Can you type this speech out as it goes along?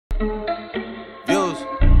Views.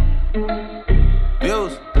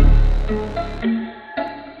 Views.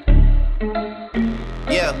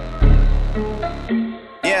 Yeah.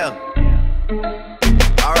 Yeah.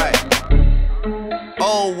 Alright.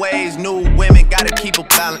 Old ways, new women, gotta keep a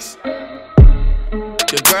balance.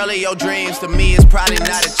 The girl of your dreams to me is probably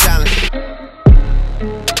not a challenge.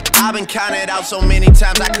 I've been counted out so many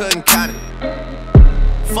times I couldn't count it.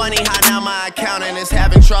 Funny how now my accountant is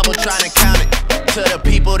having trouble trying to count it. To the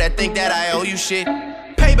people that think that I owe you shit,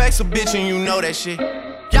 payback's a bitch and you know that shit.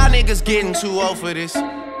 Y'all niggas getting too old for this.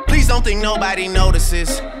 Please don't think nobody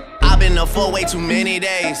notices. I've been up for way too many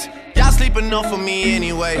days. Y'all sleep enough for me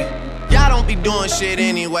anyway. Y'all don't be doing shit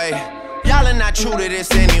anyway. Y'all are not true to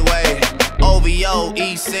this anyway. OVO,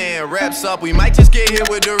 East End, reps up, we might just get hit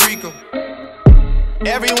with the R.I.C.O.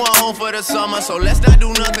 Everyone home for the summer, so let's not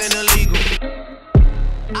do nothing illegal.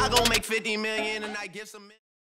 I gon' make 50 million and I give some